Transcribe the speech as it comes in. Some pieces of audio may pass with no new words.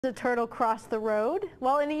The turtle crossed the road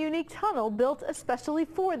while in a unique tunnel built especially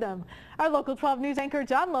for them. Our local 12 News anchor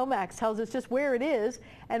John Lomax tells us just where it is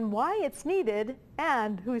and why it's needed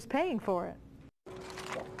and who's paying for it.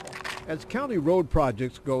 As county road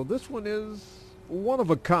projects go, this one is one of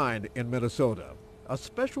a kind in Minnesota. A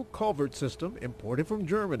special culvert system imported from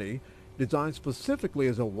Germany, designed specifically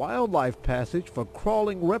as a wildlife passage for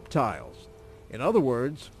crawling reptiles. In other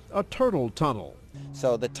words, a turtle tunnel.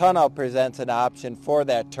 So the tunnel presents an option for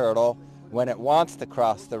that turtle when it wants to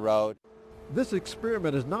cross the road. This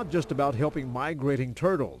experiment is not just about helping migrating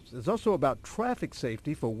turtles. It's also about traffic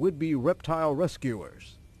safety for would-be reptile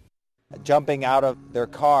rescuers. Jumping out of their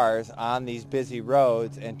cars on these busy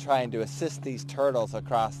roads and trying to assist these turtles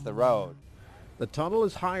across the road. The tunnel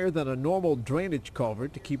is higher than a normal drainage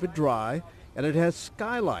culvert to keep it dry, and it has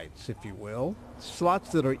skylights, if you will, slots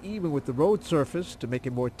that are even with the road surface to make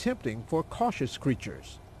it more tempting for cautious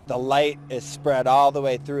creatures. The light is spread all the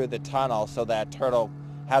way through the tunnel so that turtle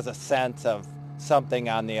has a sense of something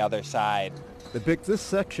on the other side. They picked this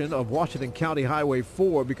section of Washington County Highway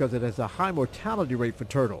 4 because it has a high mortality rate for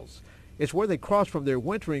turtles. It's where they cross from their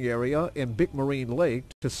wintering area in Big Marine Lake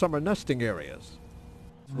to summer nesting areas.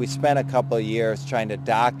 We spent a couple of years trying to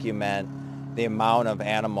document the amount of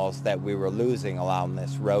animals that we were losing along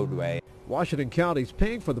this roadway. Washington County is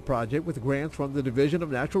paying for the project with grants from the Division of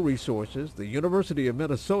Natural Resources, the University of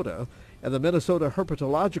Minnesota, and the Minnesota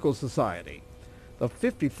Herpetological Society. The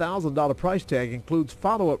 $50,000 price tag includes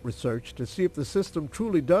follow-up research to see if the system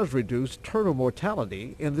truly does reduce turtle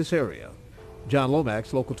mortality in this area. John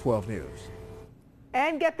Lomax, Local 12 News.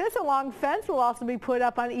 And get this, a long fence will also be put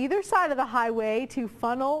up on either side of the highway to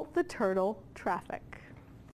funnel the turtle traffic.